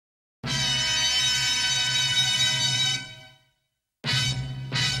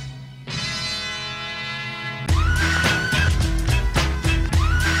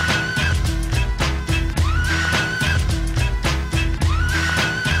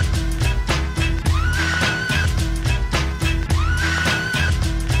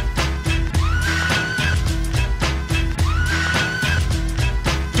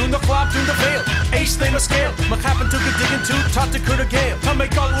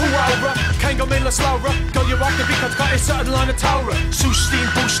med la slaura Go you walk the beat kat ka isa an lana taura Sustin,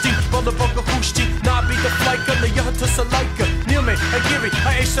 boostin, bolla boga hoostin Nabi the flyka, na yaha to salaika Nilme, a giri,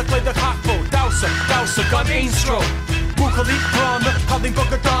 a isa play the hakbo Dausa, gan einstro Bukali, brana, calling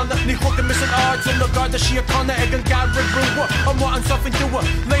bogadana Ni hoka missing arts in the garda Shia kana, egan gabra ruwa I'm wanting something doa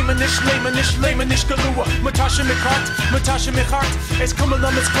Lamanish galua Matasha Mikhart It's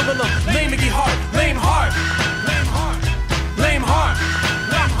kumalum, Lamegi heart, lame heart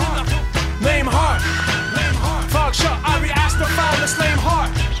Fog shot, Ari asked the foulest lame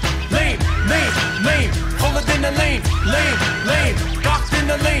heart Lame Pull it in the lane Gocked in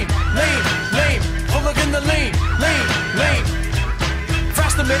the lane Pull it in the lane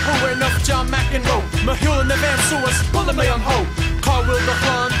Fast to make who enough John McEnroe Mahul in the van suas, bullet me on ho Car wheel the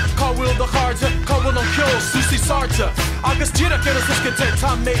clan, car wheel the harder Car wheel on kill, Susi Sarta August Jira get us this content,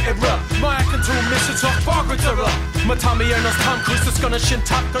 Tom made it rough My acting to mission talk, Bargritera My Tommy Ernos, Tom Cruise is gonna shin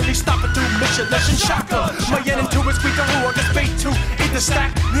top Gun, he stop it through mission, lesson shaka My yen into his week, who August bait to Eat the stack,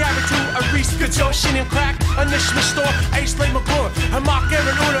 the average to a Reese, good Joe, shin and crack A niche store, Ace Lay McClure A mock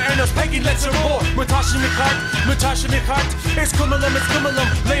Aaron Una, Ernos, Peggy, let's her roar Matasha Mikhart It's kumalum,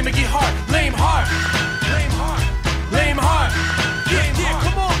 Lamegi heart, lame heart Yeah,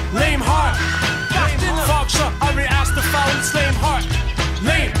 come on. Lame heart. Fog shot, Ari asked the foul, it's lame heart.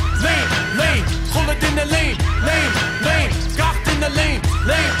 Lame. Pull it in the lane. Gocked in the lane.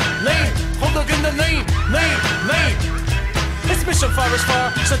 Pull it in the lane. It's mission forest far,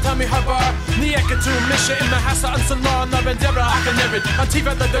 Satami Habar. Nieka to mission in Mahasa and Salon, Narendera, Akanerid,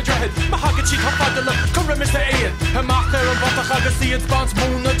 Antiva the Dread, Mahakachi Hapadala, Kura Mr. Ayan, Hamaka and Batahagasi, it's Bonds,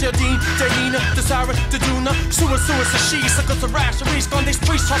 Muna, Jadine, Dahina, Desara, Duduna, Sua, Sashi, Suckles, Rash, Reese, Gondes,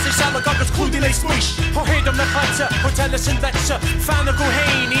 Priest, Tossy, Salagagas, Cludy, Lay Swish, Hohedam, Naklacha, Hotelis and Lecture, Fanago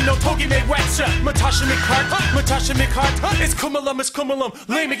Hain, no Togi, May Wetcher, Matasha Mikhart, it's Kumalum,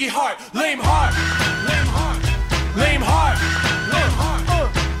 Lamegi heart, lame heart.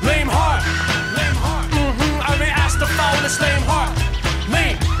 I may ask the foulest lame heart.